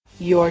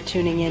You're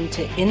tuning in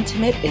to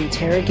Intimate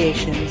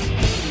Interrogations.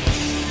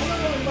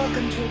 Hello and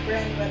welcome to a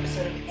brand new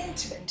episode of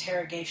Intimate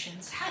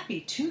Interrogations.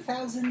 Happy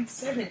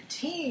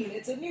 2017!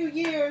 It's a new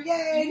year!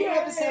 Yay! New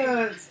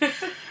episodes!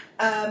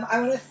 I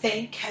want to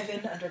thank Kevin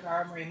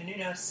Undergar, Maria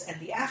Menounos, and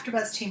the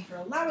AfterBuzz team for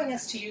allowing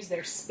us to use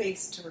their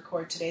space to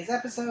record today's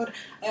episode.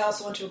 I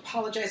also want to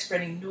apologize for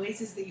any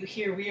noises that you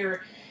hear. We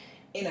are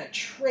in a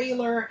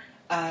trailer.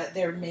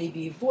 There may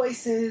be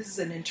voices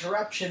and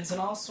interruptions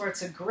and all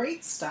sorts of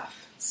great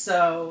stuff.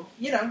 So,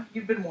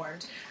 you've been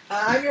warned.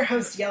 I'm your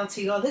host, Yel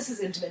Teagle. This is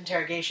Intimate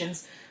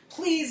Interrogations.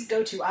 Please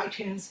go to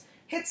iTunes,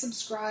 hit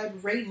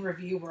subscribe, rate and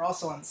review. We're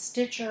also on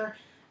Stitcher.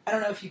 I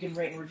don't know if you can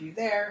rate and review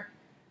there,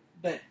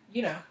 but,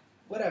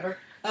 whatever.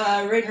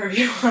 Rate and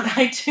review on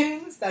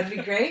iTunes. That'd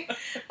be great.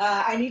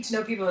 I need to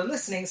know people are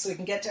listening so we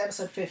can get to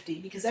episode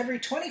 50, because every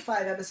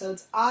 25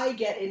 episodes, I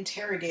get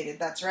interrogated.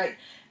 That's right.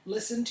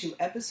 Listen to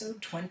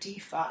episode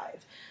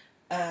 25.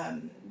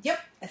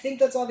 I think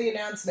that's all the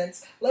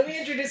announcements. Let me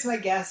introduce my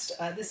guest.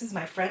 This is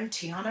my friend,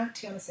 Tiona.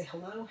 Tiona, say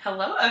hello.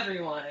 Hello,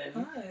 everyone.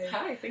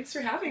 Hi, thanks for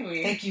having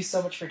me. Thank you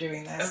so much for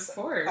doing this. Of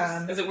course.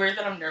 Is it weird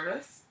that I'm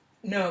nervous?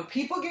 No,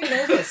 people get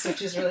nervous,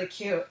 which is really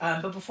cute.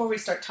 But before we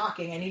start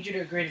talking, I need you to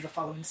agree to the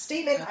following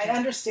statement. Okay. I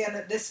understand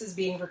that this is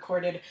being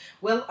recorded,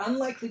 will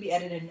unlikely be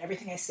edited, and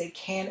everything I say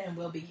can and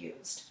will be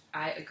used.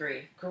 I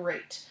agree.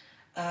 Great.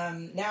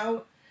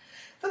 Now,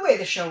 the way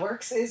the show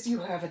works is you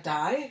have a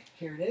die.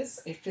 Here it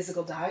is, a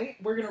physical die.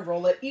 We're going to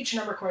roll it. Each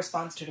number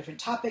corresponds to a different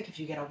topic. If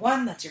you get a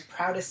 1, that's your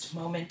proudest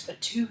moment. A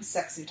 2,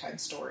 sexy time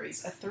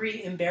stories. A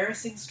 3,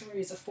 embarrassing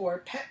stories. A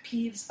 4, pet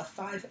peeves. A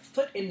 5,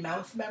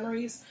 foot-in-mouth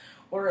memories.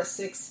 Or a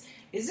 6,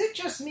 is it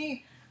just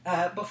me?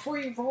 Before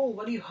you roll,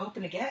 what are you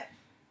hoping to get?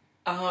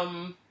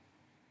 I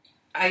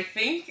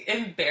think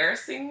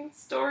embarrassing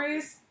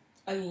stories.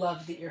 I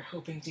love that you're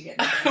hoping to get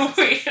embarrassing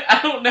Wait,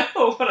 I don't know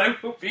what I'm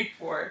hoping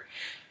for.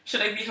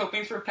 Should I be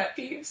hoping for pet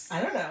peeves?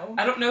 I don't know.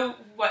 I don't know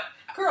what...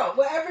 Girl,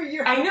 whatever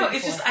you're hoping for. I know,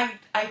 it's just,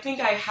 I think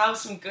I have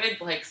some good,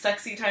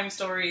 sexy time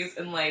stories,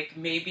 and,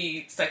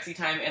 maybe sexy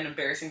time and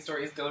embarrassing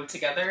stories go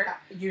together.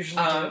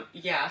 Usually do.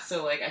 Yeah,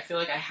 so, I feel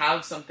like I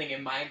have something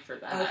in mind for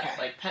that.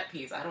 Okay. Pet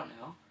peeves, I don't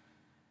know.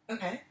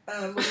 Okay.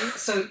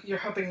 So you're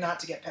hoping not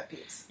to get pet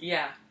peeves?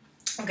 Yeah.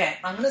 Okay,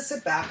 I'm going to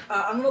sit back.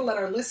 I'm going to let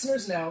our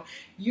listeners know.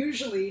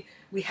 Usually,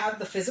 we have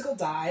the physical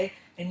die,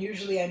 and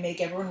usually I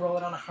make everyone roll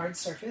it on a hard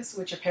surface,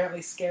 which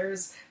apparently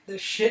scares the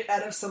shit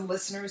out of some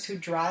listeners who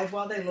drive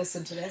while they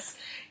listen to this.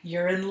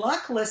 You're in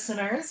luck,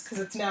 listeners, because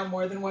it's now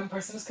more than one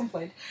person has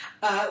complained.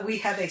 We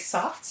have a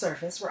soft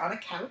surface. We're on a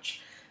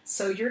couch,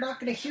 so you're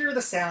not going to hear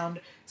the sound,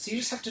 so you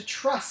just have to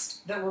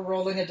trust that we're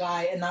rolling a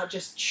die and not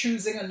just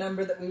choosing a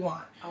number that we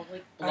want. I'll,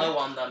 blow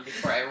on them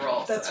before I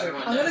roll. That's so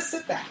right. I'm going to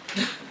sit back.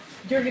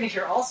 You're going to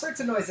hear all sorts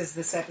of noises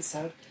this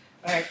episode.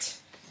 All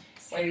right.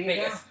 There you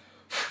go.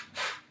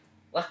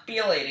 Let's be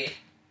a lady.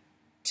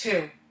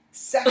 2,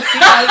 sexy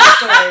time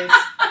stories.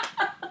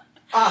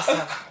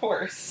 Awesome. Of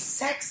course.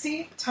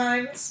 Sexy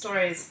time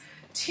stories.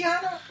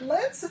 Tiona,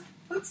 let's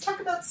talk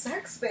about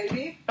sex,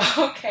 baby.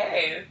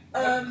 Okay.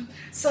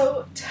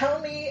 So tell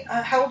me,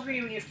 how old were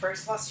you when you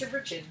first lost your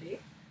virginity?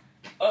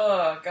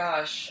 Oh,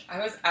 gosh. I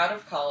was out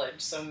of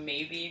college, so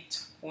maybe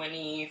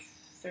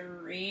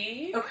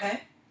 23.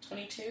 Okay.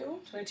 22?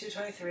 22,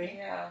 23.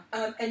 Yeah.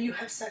 And you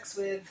have sex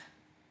with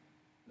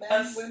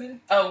men,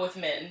 women? Oh, with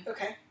men.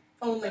 Okay.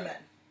 Only men?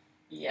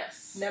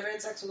 Yes. Never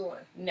had sex with a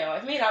woman? No,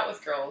 I've made out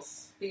with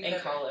girls in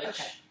college.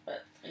 Okay.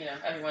 But,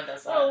 everyone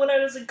does that. Oh, when I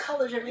was in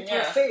college, I went through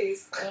a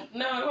phase. Well,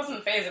 no, it wasn't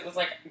a phase. It was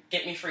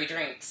get me free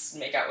drinks,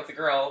 make out with a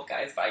girl,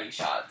 guys buy you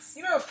shots.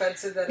 You know how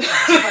offensive that is to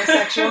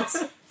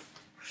bisexuals?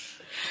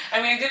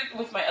 I mean, I did it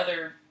with my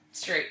other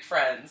straight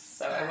friends,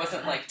 so I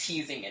wasn't,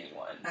 teasing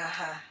anyone.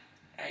 Uh-huh.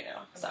 I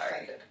know.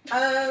 Sorry.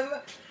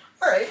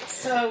 Alright,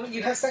 so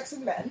you have sex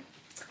with men,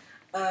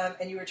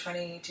 and you were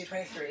 22,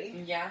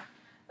 23. Yeah.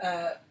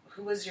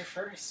 Who was your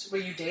first? Were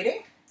you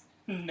dating?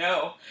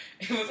 No.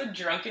 It was a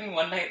drunken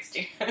one-night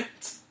stand.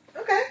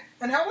 Okay.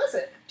 And how was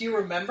it? Do you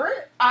remember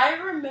it? I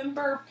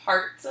remember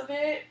parts of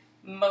it.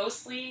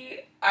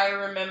 Mostly, I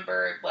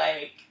remember,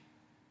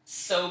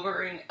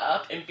 sobering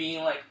up and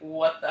being like,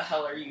 what the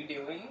hell are you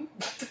doing?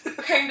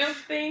 kind of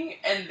thing.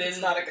 And then... It's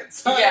not a good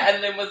sign. Yeah,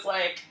 and then was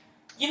like,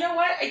 you know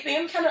what? I think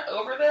I'm kind of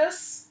over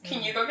this.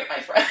 Can you go get my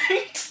friend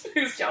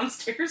who's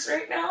downstairs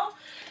right now?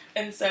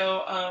 And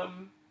so,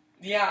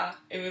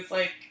 it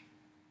was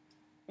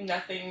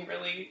nothing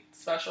really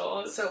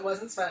special. So it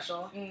wasn't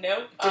special?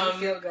 Nope. Did it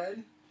feel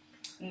good?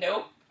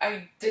 Nope.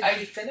 Did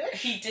he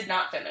finish? He did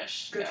not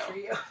finish. Good for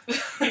you.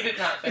 He did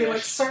not finish. You're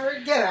like,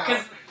 sir, get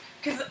out.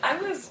 Because I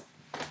was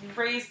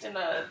raised in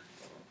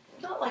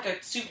not a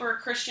super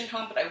Christian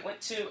home, but I went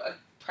to a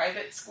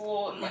private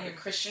school and a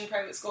Christian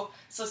private school.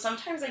 So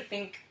sometimes I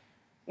think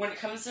when it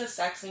comes to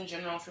sex in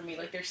general for me,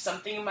 there's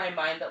something in my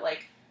mind that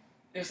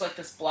there's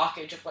this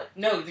blockage of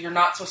no, you're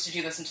not supposed to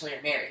do this until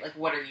you're married.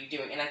 What are you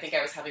doing? And I think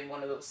I was having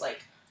one of those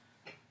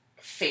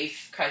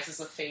crisis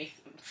of faith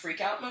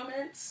freak out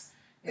moments.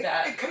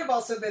 It could have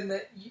also been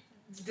that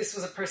this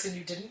was a person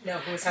you didn't know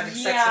who was having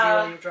sex with you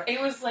while you were drunk.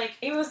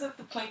 It was at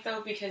the point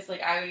though, because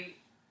like I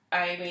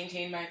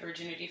maintained my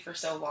virginity for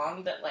so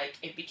long that like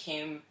it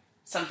became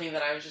something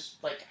that I was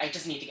just like, I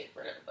just need to get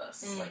rid of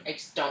this. Like, I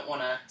just don't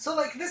want to. So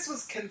like this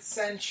was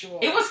consensual.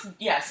 It was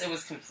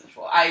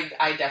consensual.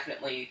 I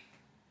definitely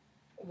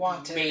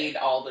made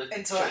all the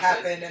until choices. It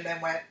happened and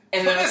then went.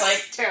 And then I was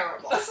like,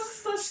 terrible. This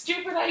is a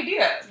stupid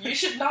idea. You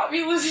should not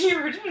be losing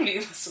your virginity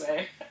this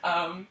way.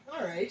 All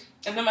right.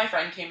 And then my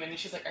friend came in and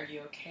she's like, "Are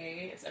you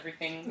okay? Is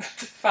everything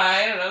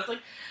fine?" And I was like,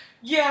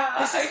 "Yeah."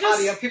 This is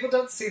audio. People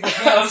don't see the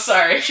hands. Oh,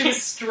 sorry. She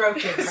was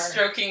stroking her.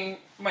 Stroking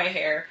my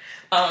hair.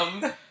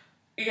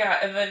 Yeah,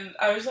 and then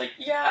I was like,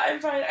 "Yeah,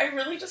 I'm fine. I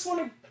really just want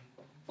to,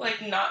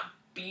 like, not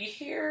be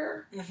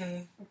here."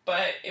 Mm-hmm.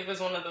 But it was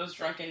one of those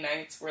drunken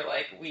nights where,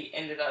 like, we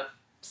ended up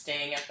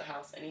staying at the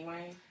house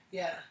anyway.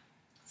 Yeah.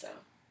 So,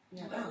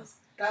 yeah,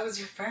 that was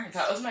your first.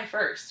 That was my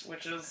first,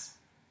 which has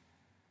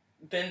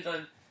been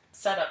the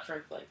setup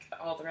for, like,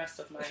 all the rest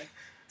of my...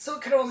 So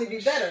it could only be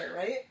better,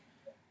 right?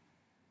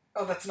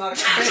 Oh, that's not a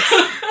good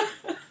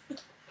face.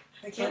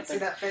 I can't see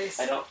that face.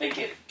 I don't think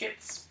it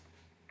gets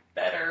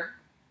better.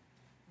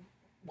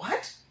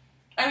 What?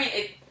 I mean,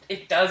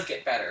 it does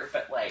get better,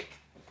 but, like...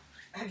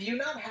 Have you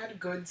not had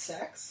good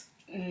sex?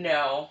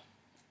 No.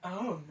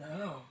 Oh,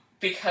 no.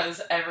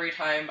 Because every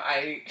time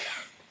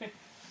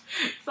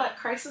it's that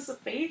crisis of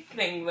faith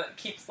thing that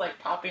keeps, like,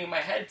 popping in my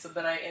head, so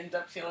then I end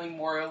up feeling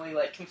morally,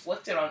 like,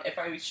 conflicted on if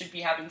I should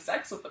be having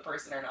sex with the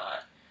person or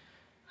not.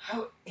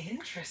 How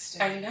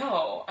interesting. I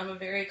know. I'm a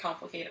very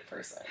complicated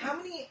person.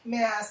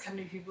 May I ask how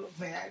many people,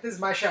 this is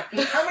my show,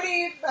 how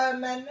many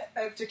men,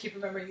 I have to keep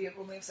remembering you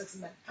only have sex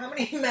with men, how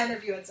many men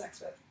have you had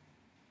sex with?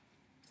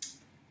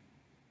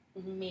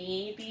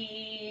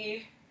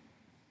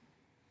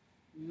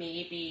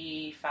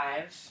 Maybe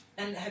 5.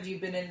 And have you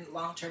been in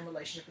long-term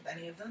relationship with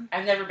any of them?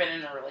 I've never been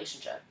in a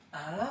relationship.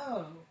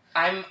 Oh.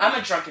 I'm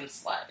a drunken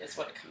slut, is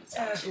what it comes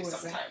down to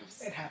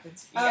sometimes. It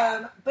happens.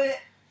 Yeah. But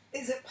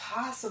is it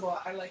possible,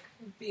 I like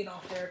being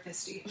all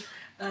therapist-y.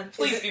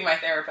 Please be my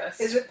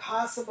therapist. Is it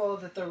possible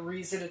that the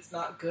reason it's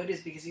not good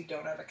is because you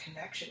don't have a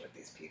connection with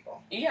these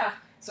people? Yeah.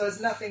 So it's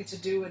nothing to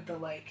do with the,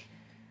 like,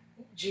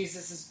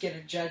 Jesus is going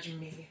to judge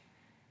me.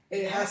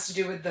 It has to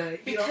do with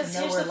you don't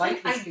know or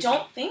like these people. I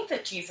don't think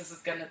that Jesus is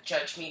going to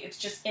judge me. It's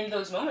just in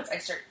those moments I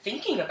start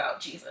thinking about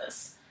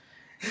Jesus.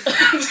 And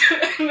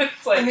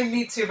it's like... I mean,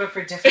 me too, but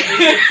for different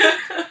reasons.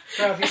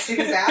 Bro, have you seen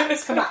his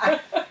abs? Come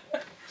on.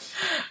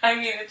 I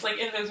mean, it's like,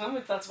 in those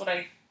moments, that's what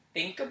I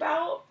think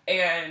about,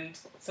 and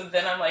so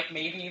then I'm like,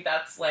 maybe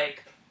that's,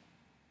 like,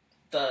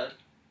 the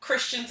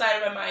Christian side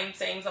of my mind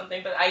saying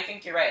something, but I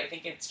think you're right. I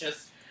think it's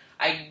just,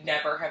 I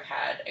never have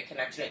had a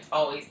connection. It's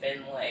always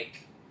been,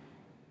 like,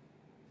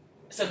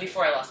 so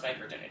before I lost my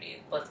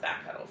virginity, let's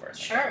backpedal for a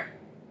second. Sure.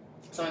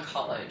 So in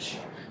college.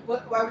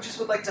 Well, I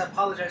would like to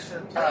apologize for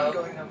the plane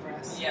going over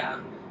us. Yeah.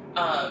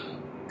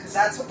 Because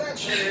that's what that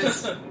shit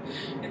is.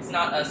 It's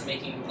not us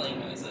making plane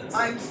noises.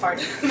 I'm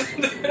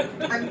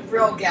farting. I'm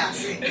real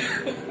gassy.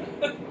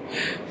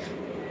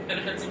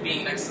 Benefits of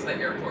being next to the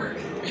airport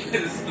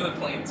is the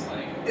plane's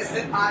flying. Is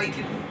that I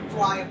can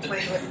fly a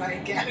plane with my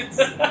gas.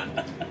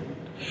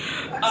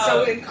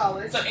 So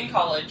in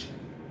college,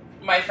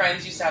 my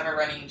friends used to have a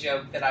running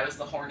joke that I was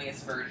the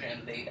horniest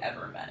virgin they'd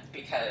ever met,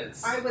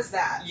 because... I was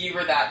that. You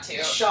were that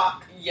too.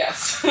 Shock.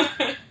 Yes.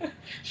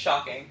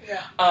 Shocking.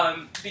 Yeah.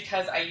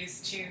 Because I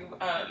used to,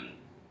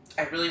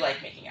 I really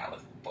like making out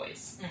with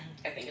boys.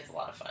 Mm-hmm. I think it's a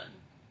lot of fun.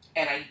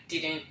 And I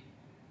didn't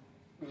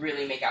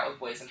really make out with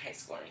boys in high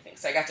school or anything.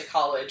 So I got to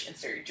college and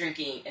started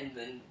drinking and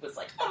then was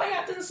like, oh my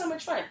god, this is so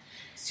much fun.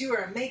 So you were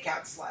a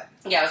makeout slut.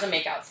 Yeah, I was a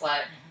makeout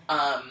slut.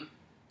 Mm-hmm.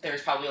 There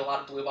was probably a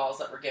lot of blue balls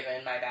that were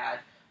given, my bad.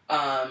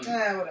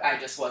 I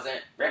just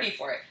wasn't ready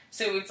for it.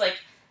 So it's like,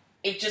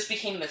 it just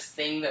became this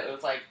thing that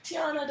was like,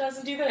 Tiona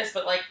doesn't do this,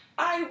 but like,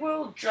 I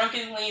will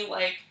drunkenly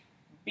like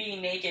be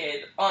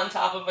naked on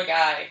top of a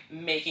guy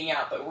making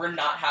out, but we're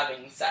not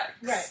having sex.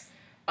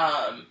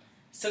 Right.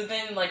 So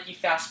then like you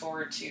fast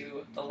forward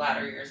to the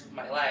latter years of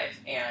my life,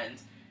 and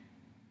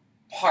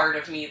part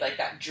of me, like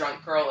that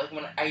drunk girl, like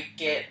when I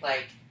get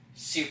like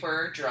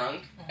super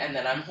drunk and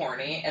then I'm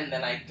horny and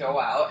then I go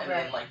out and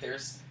then like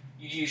there's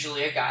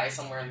usually a guy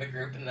somewhere in the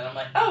group, and then I'm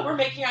like, oh, we're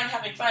making out and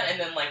having fun, and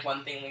then like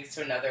one thing leads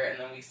to another, and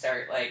then we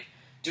start like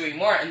doing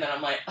more, and then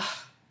I'm like,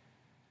 oh,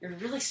 you're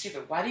really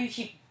stupid. Why do you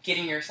keep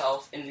getting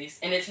yourself in these?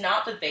 And it's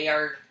not that they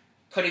are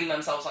putting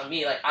themselves on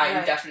me. Like,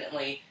 I'm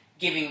definitely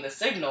giving the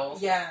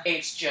signals. Yeah.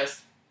 It's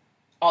just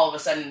all of a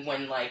sudden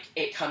when like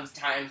it comes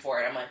time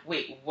for it, I'm like,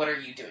 wait, what are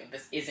you doing?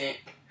 This isn't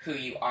who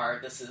you are.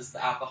 This is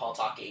the alcohol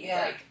talking.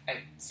 Yeah. Like,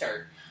 I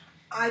start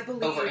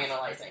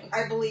overanalyzing.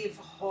 I believe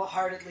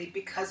wholeheartedly,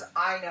 because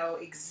I know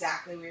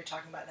exactly what you're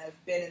talking about, and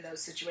I've been in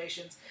those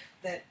situations,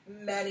 that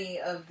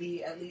many of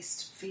the, at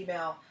least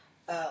female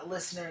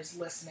listeners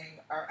listening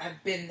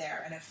have been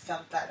there and have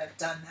felt that and have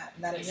done that,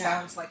 and that it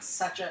sounds like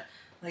such a,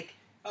 like,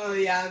 oh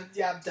yeah,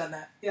 I've done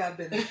that. Yeah, I've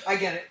been there. I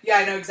get it. Yeah,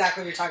 I know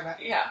exactly what you're talking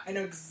about. Yeah. I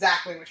know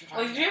exactly what you're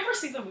talking about. Did you ever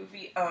see the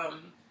movie,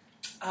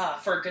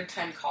 For a Good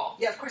Time Call.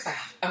 Yeah, of course I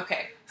have.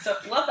 Okay, so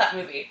love that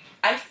movie.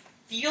 I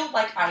feel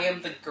like I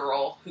am the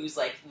girl who's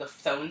like the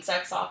phone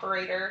sex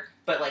operator,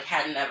 but like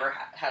has never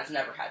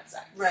had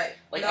sex. Right.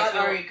 Like not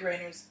Ari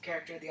Grainer's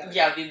character, the other.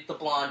 Yeah, the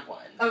blonde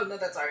one. Oh no,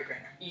 that's Ari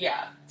Grainer.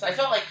 Yeah. So I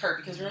felt like her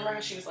because remember how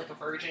she was like a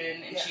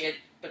virgin and yeah.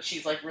 but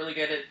she's like really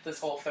good at this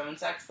whole phone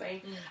sex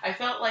thing. Mm. I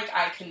felt like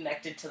I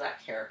connected to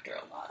that character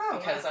a lot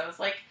because I was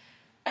like,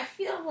 I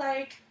feel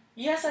like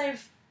yes,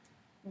 I've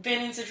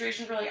been in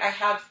situations where like I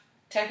have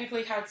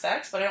technically had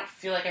sex, but I don't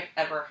feel like I've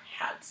ever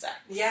had sex.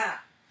 Yeah.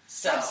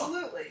 So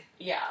absolutely.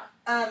 Yeah.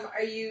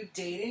 Are you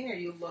dating? Are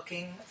you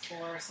looking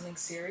for something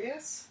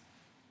serious?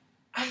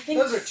 I think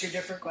those are two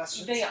different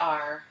questions. They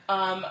are.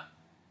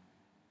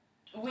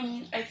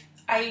 When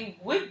I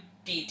would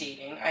be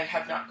dating, I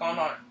have not gone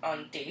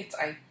on dates.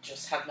 I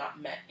just have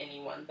not met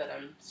anyone that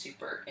I'm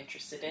super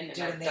interested in.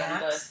 And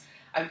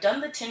I've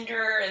done the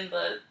Tinder and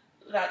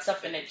that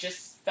stuff, and it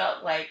just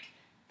felt like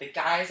the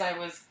guys I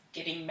was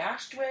getting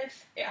matched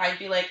with, I'd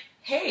be like,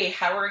 "Hey,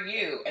 how are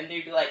you?" And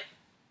they'd be like,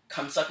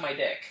 "Come suck my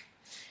dick."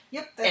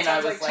 Yep, that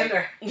sounds like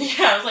Tinder. Yeah,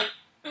 I was like,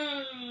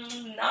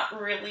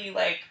 not really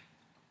like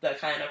the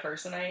kind of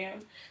person I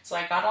am. So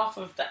I got off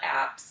of the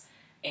apps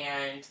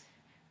and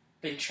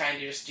been trying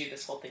to just do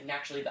this whole thing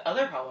naturally. The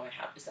other problem I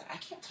have is that I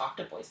can't talk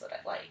to boys that I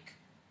like.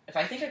 If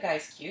I think a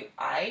guy's cute,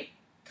 I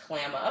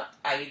clam up.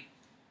 I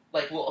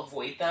will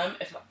avoid them.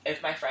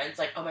 If my friend's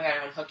like, "Oh my god, I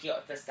want to hook you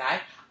up with this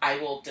guy," I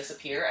will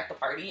disappear at the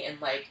party and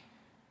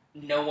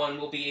no one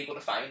will be able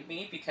to find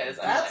me because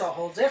that's a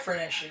whole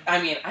different issue.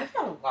 I mean, I've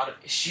got a lot of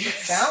issues.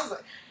 Sounds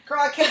like, girl,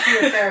 I can't be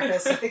your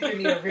therapist. I think you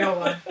need a real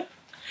one.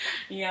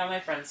 Yeah, my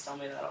friends tell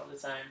me that all the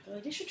time. They're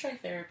like, "You should try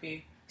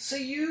therapy." So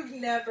you've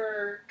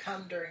never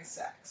come during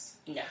sex?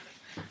 No.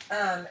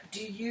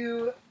 Do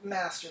you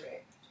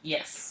masturbate?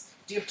 Yes.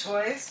 Do you have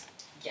toys?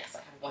 Yes, I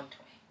have one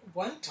toy.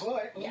 One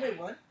toy? Yeah. Only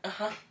one?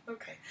 Uh-huh.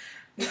 Okay.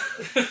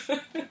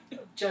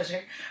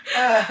 Judging.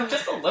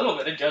 Just a little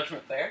bit of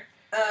judgment there.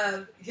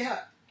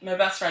 Yeah. My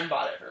best friend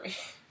bought it for me.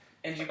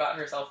 And she bought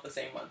herself the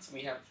same one, so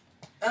we have...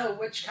 Oh,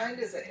 which kind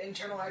is it?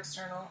 Internal,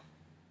 external?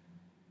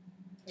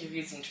 You're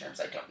using terms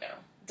I don't know.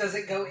 Does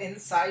it go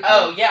inside?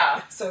 Oh,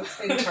 yeah. So it's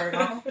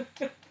internal?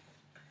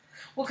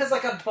 Well, because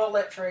like a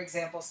bullet, for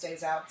example,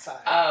 stays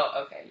outside.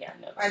 Oh, okay, yeah.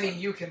 No. I mean,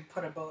 you can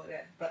put a bullet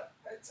in, but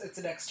it's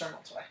an external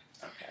toy.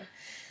 Okay.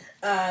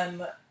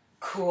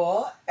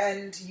 Cool.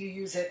 And you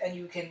use it and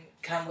you can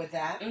come with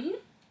that? Mm-hmm.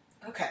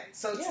 Okay.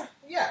 So it's,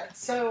 yeah.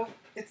 So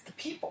it's the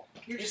people.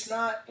 You're just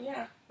not...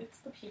 Yeah, it's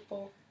the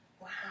people.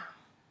 Wow.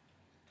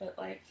 But,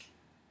 I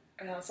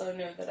also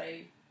know that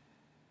I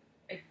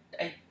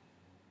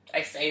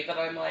say that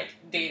I'm,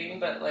 dating,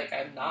 but,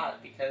 I'm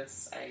not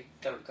because I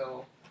don't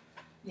go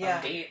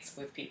on dates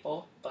with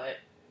people, but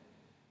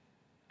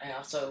I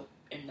also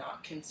am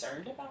not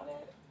concerned about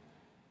it.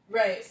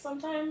 Right.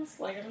 Sometimes,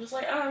 I'm just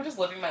I'm just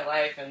living my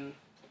life, and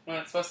when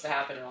it's supposed to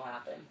happen, it'll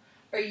happen.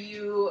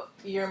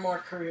 You're more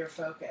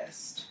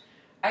career-focused?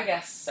 I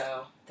guess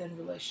so. Than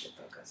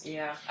relationship-focused?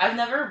 Yeah. I've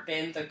never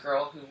been the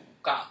girl who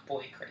got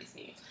boy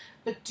crazy.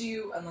 But do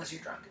you, unless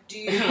you're drunk, do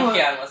you...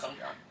 Yeah, unless I'm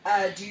drunk.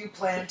 Do you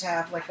plan to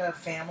have, a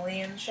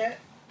family and shit?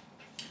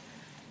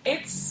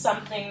 It's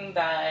something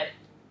that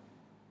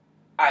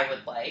I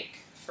would like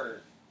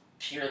for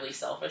purely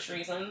selfish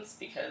reasons,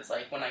 because,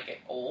 when I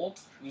get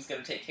old, who's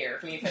going to take care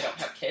of me if I don't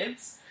have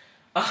kids?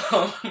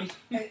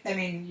 I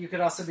mean, you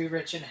could also be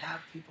rich and have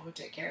people who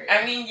take care of you.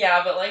 I mean,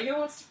 yeah, but, who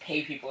wants to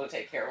pay people to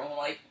take care of them?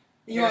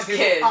 You want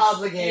kids.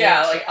 Obligated.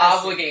 Yeah,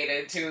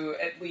 obligated to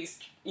at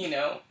least,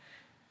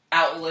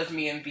 outlive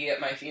me and be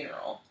at my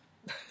funeral.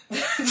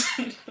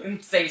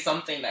 And say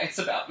something nice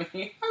about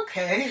me.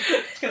 Okay.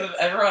 Because if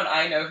everyone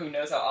I know who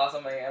knows how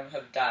awesome I am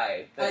have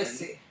died, then... I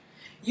see.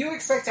 You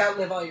expect to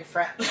outlive all your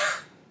friends.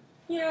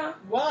 Yeah.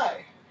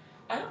 Why?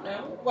 I don't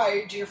know.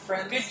 Why? Do your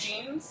friends... Good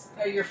genes?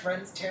 Are your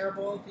friends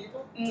terrible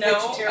people?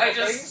 No,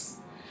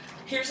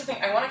 Here's the thing.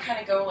 I want to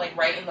kind of go,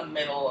 right in the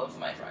middle of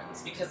my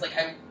friends. Because,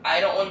 I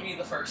don't want to be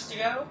the first to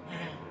go.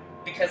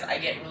 Mm-hmm. Because I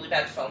get really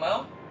bad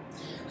FOMO.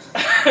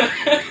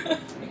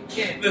 You're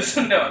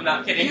kidding. No, I'm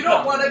not kidding. You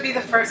don't want to be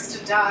the first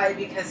to die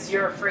because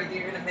you're afraid that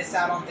you're going to miss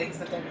out on things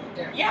that they're going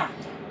to do. Yeah.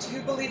 Do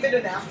you believe in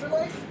an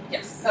afterlife?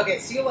 Yes. Okay,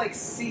 so you,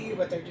 see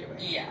what they're doing.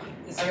 Yeah.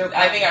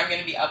 I think I'm going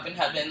to be up in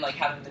heaven,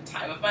 having the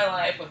time of my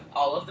life with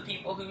all of the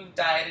people who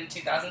died in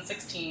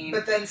 2016.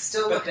 But then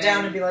still look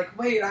down and be like,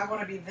 wait, I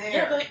want to be there.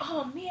 Yeah, but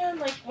oh man,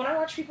 when I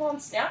watch people on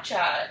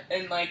Snapchat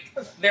and,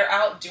 they're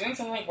out doing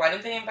something, why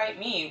didn't they invite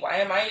me? Why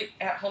am I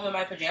at home in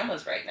my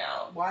pajamas right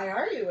now? Why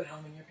are you at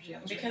home in your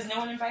pajamas? Because no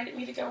one invited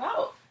me to go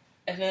out.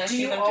 And then do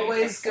you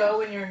always go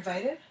when you're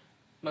invited?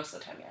 Most of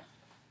the time, yeah.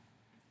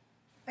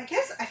 I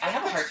guess I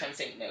have a hard time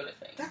saying no to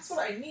things. That's what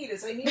I need,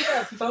 is I need to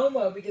have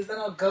FOMO, because then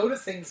I'll go to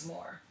things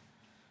more.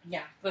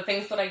 Yeah, the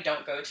things that I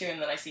don't go to,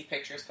 and then I see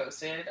pictures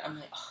posted, I'm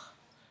like, oh,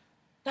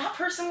 that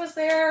person was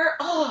there.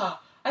 Oh,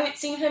 I haven't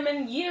seen him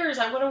in years.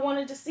 I would have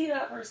wanted to see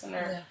that person.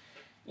 Or,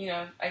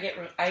 I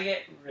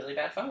get really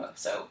bad FOMO.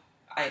 So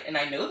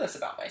I know this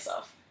about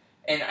myself,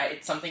 and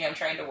it's something I'm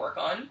trying to work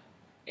on.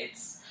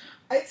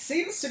 It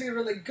seems to be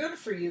really good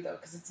for you, though,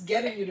 because it's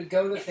getting you to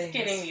go to things. It's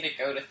getting me to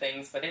go to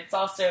things, but it's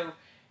also,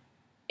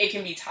 it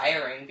can be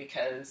tiring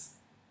because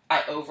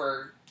I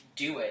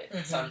overdo it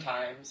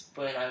sometimes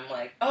when I'm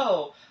like,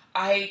 oh,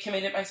 I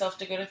committed myself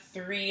to go to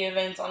 3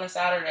 events on a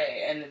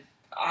Saturday, and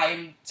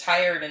I'm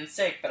tired and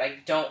sick, but I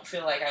don't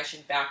feel like I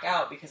should back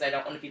out because I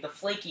don't want to be the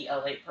flaky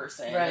LA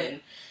person. Right.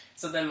 And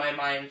so then my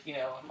mind,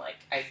 I'm like,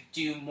 I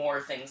do more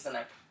things than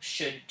I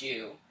should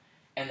do,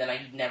 and then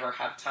I never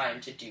have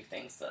time to do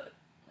things that,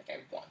 like, I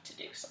want to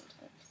do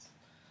sometimes.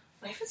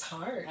 Life is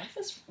hard.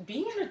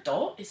 Being an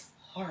adult is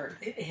hard.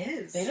 It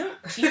is. They don't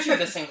teach you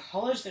this in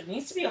college. There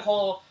needs to be a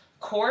whole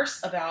course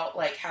about,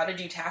 like, how to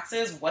do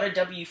taxes, what a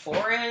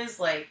W-4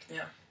 is, like...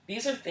 Yeah.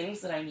 These are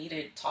things that I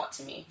needed taught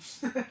to me.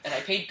 And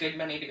I paid good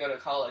money to go to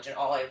college, and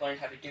all I learned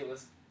how to do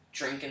was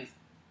drink and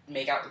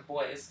make out with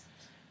boys.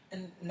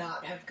 And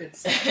not have good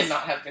sex. And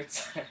not have good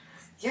sex.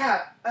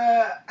 Yeah.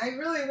 I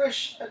really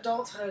wish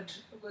adulthood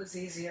was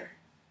easier.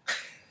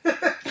 That's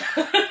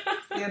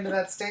the end of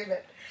that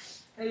statement.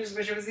 I just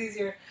wish it was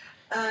easier.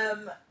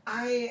 I'm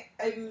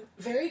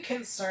very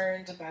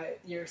concerned about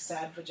your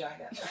sad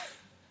vagina.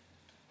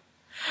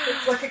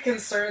 It's like a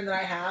concern that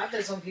I have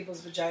is when people's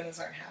vaginas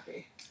aren't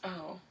happy.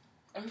 Oh.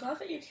 I'm glad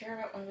that you care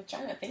about my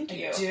vagina. Thank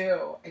you. I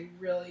do. I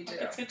really do.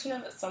 It's good to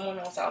know that someone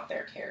else out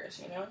there cares,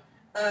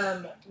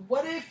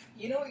 What if,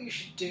 what you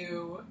should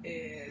do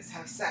is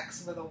have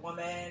sex with a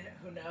woman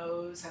who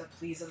knows how to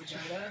please a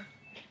vagina?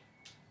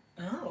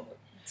 Oh,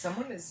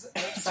 someone is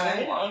outside.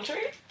 Doing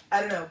laundry? I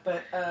don't know,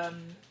 but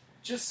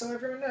just so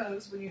everyone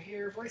knows, when you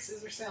hear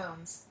voices or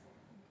sounds,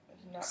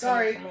 Not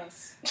sorry. From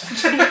us.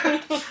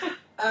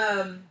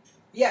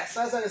 Yeah,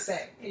 so as I was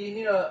saying, you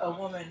need a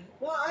woman,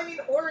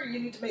 or you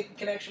need to make a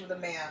connection with a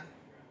man.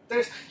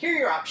 Here are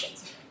your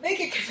options. Make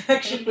a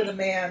connection with a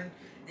man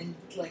and,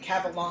 like,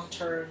 have a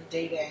long-term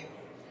dating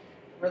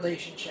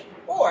relationship.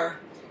 Or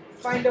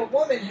find a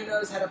woman who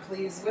knows how to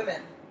please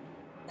women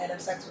and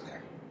have sex with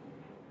her.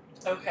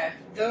 Okay.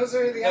 Those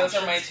are the options.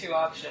 Those are my 2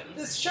 options.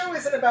 This show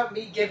isn't about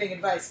me giving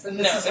advice, but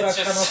this is what I've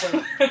come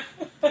up with.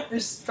 It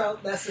just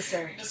felt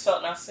necessary.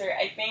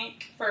 I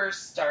think, for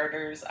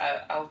starters,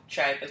 I'll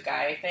try the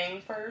guy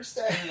thing first,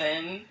 and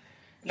then,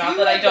 not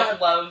that I don't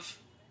love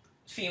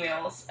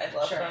females, I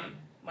love them,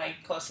 my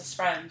closest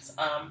friends.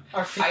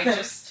 Our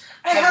females.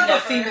 I have a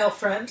female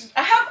friend.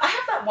 I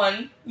have that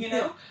one,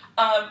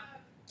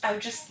 I've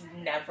just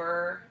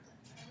never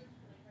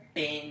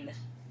been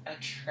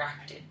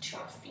attracted to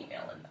a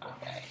female in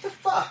that way. The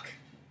fuck?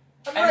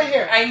 I'm right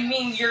here. I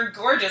mean, you're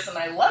gorgeous and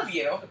I love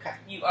you. Okay.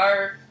 You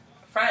are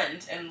a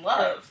friend and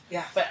love. Right.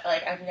 Yeah. But,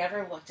 like, I've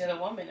never looked at a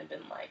woman and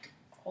been like,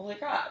 holy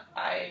crap,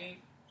 I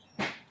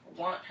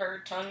want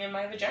her tongue in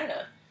my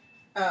vagina.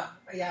 Oh,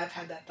 yeah, I've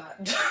had that thought.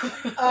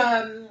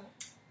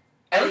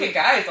 I look at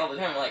guys all the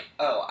time, like,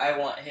 oh, I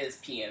want his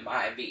pee in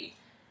my V.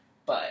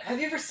 But... Have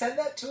you ever said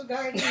that to a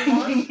guy in your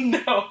lawn?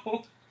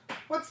 No.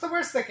 What's the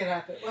worst that could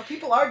happen? Well,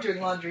 people are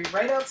doing laundry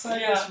right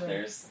outside this room. Yeah,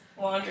 there's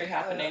laundry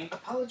happening.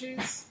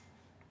 Apologies.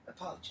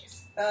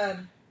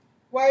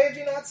 Why have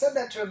you not said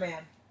that to a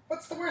man?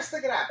 What's the worst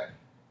that could happen?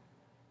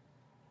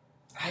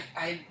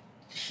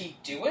 He'd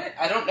do it?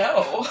 I don't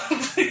know.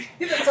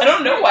 I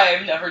don't know why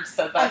I've never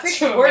said that to a man. I think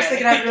the worst that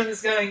could happen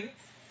is going,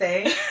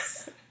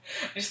 thanks.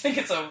 I just think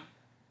it's a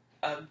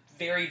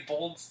very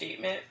bold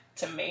statement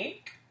to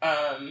make.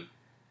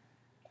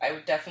 I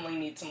would definitely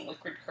need some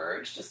liquid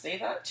courage to say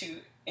that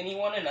to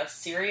anyone in a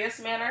serious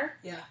manner.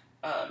 Yeah.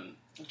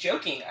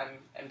 Joking,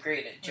 I'm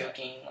great at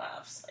joking,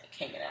 laughs, like,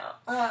 hanging out.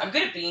 I'm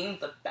good at being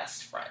the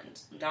best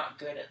friend. I'm not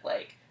good at,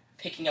 like,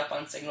 picking up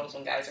on signals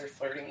when guys are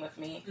flirting with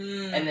me.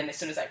 And then as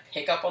soon as I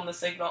pick up on the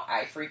signal,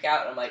 I freak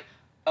out, and I'm like,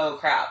 oh,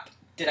 crap.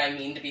 Did I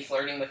mean to be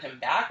flirting with him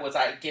back? Was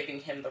I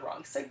giving him the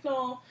wrong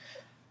signal?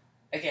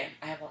 Again,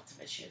 I have lots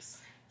of issues.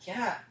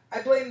 Yeah.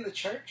 I blame the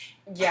church.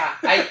 Yeah,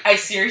 I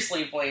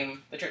seriously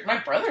blame the church. My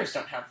brothers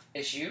don't have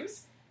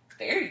issues.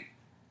 They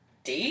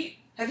date.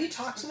 Have you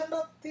talked to them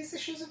about these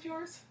issues of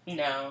yours?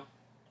 No.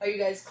 Are you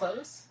guys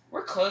close?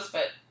 We're close,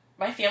 but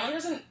my family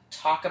doesn't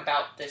talk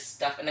about this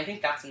stuff, and I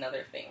think that's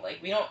another thing. Like,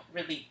 we don't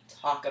really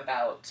talk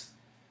about...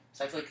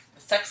 So I feel like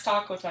the sex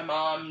talk with my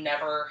mom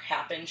never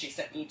happened. She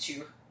sent me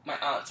to my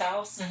aunt's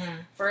house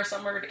for a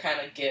summer to kind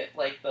of get,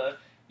 like,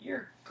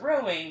 you're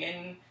growing,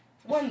 and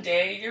one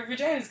day your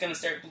vagina's gonna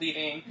start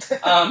bleeding.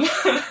 And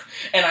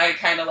I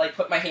kind of, like,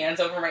 put my hands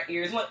over my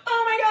ears and went,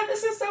 oh my god,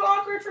 this is so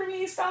awkward for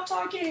me, stop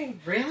talking.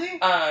 Really?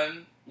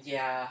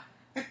 Yeah.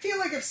 I feel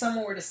like if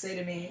someone were to say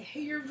to me,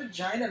 hey, your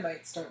vagina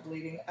might start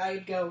bleeding,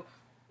 I'd go,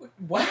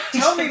 what?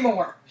 Tell me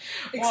more.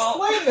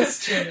 Explain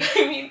this to me.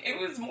 I mean, it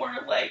was more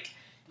like,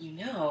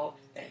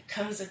 there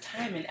comes a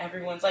time in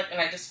everyone's life,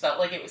 and I just felt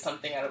like it was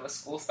something out of a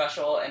school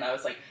special, and I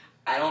was like,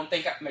 I don't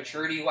think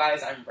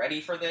maturity-wise I'm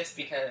ready for this,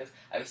 because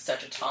I was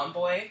such a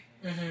tomboy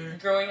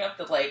growing up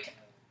that, like,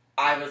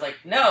 I was like,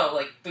 no,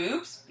 like,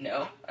 boobs?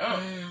 No.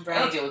 I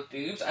don't deal with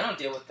boobs. I don't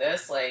deal with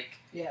this. Like,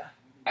 yeah.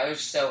 I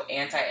was so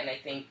anti, and I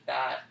think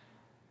that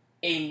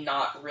in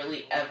not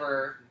really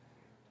ever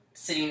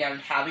sitting down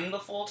and having the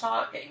full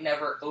talk, it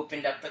never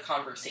opened up the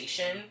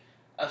conversation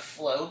a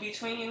flow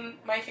between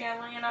my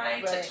family and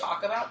I Right. to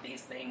talk about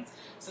these things.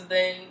 So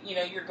then,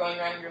 you're going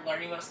around and you're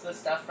learning most of the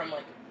stuff from,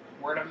 like,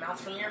 word of mouth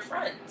from your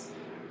friends.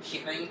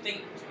 Hearing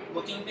things,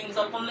 looking things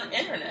up on the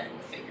internet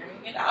and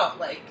figuring it out.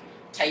 Like,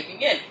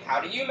 typing in,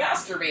 how do you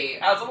masturbate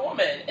as a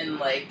woman? And,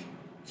 like,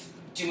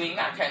 doing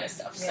that kind of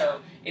stuff. Yeah.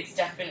 So it's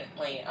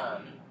definitely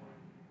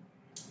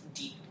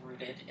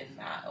deep-rooted in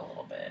that a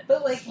little bit.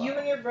 But, like, well. you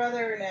and your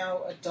brother are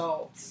now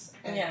adults.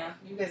 And Yeah.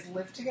 you guys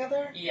live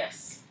together?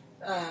 Yes.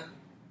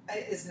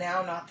 Is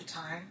now not the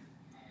time?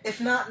 If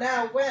not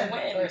now, when?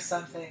 When? Or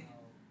something.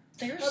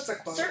 There's That's a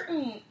quote.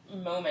 certain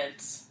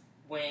moments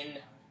when,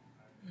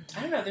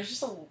 I don't know, there's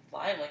just a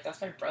line, like, that's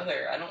my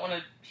brother. I don't want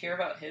to hear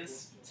about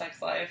his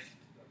sex life.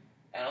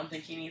 I don't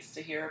think he needs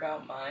to hear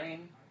about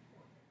mine.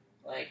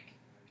 Like,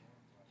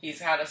 he's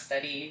had a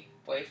steady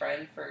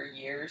boyfriend for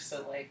years,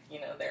 so, like,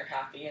 they're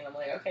happy, and I'm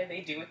like, okay,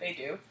 they do what they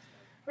do.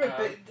 Right,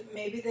 but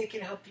maybe they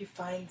can help you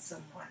find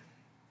someone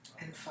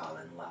and fall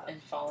in love.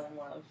 And fall in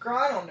love. Girl,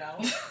 I don't know.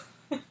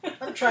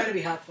 I'm trying to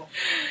be helpful.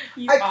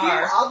 You I are.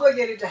 feel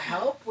obligated to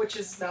help, which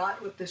is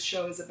not what this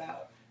show is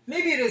about.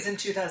 Maybe it is in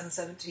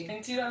 2017.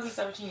 In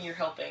 2017, you're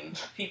helping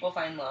people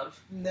find love.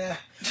 Nah,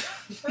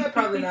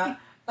 probably not.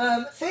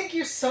 Thank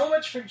you so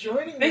much for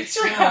joining me. Thanks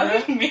for Tiona.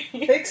 having me.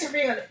 Thanks for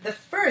being on the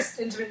first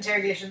Intimate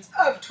Interrogations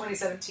of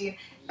 2017.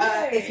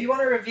 If you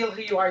want to reveal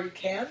who you are, you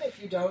can. If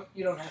you don't,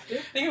 you don't have to.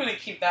 I think I'm going to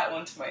keep that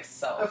one to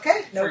myself.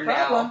 Okay, no for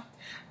problem.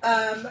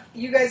 Now.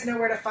 You guys know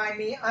where to find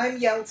me. I'm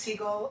Yell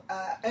Teagle,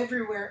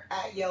 everywhere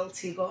at Yell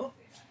Teagle.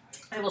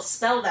 I will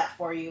spell that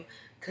for you,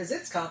 because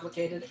it's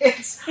complicated.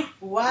 It's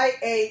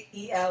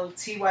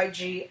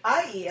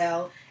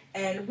YAELTYGIEL.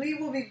 And we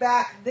will be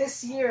back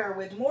this year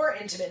with more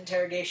Intimate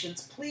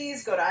Interrogations.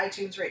 Please go to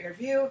iTunes, rate and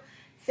review.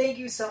 Thank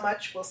you so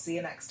much. We'll see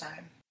you next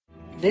time.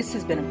 This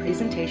has been a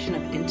presentation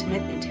of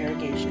Intimate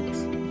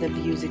Interrogations. The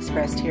views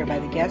expressed here by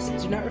the guests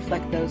do not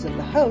reflect those of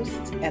the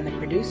hosts and the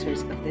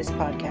producers of this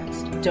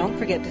podcast. Don't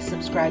forget to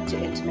subscribe to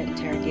Intimate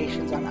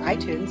Interrogations on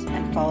iTunes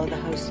and follow the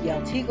host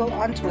Yell Teagle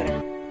on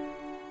Twitter.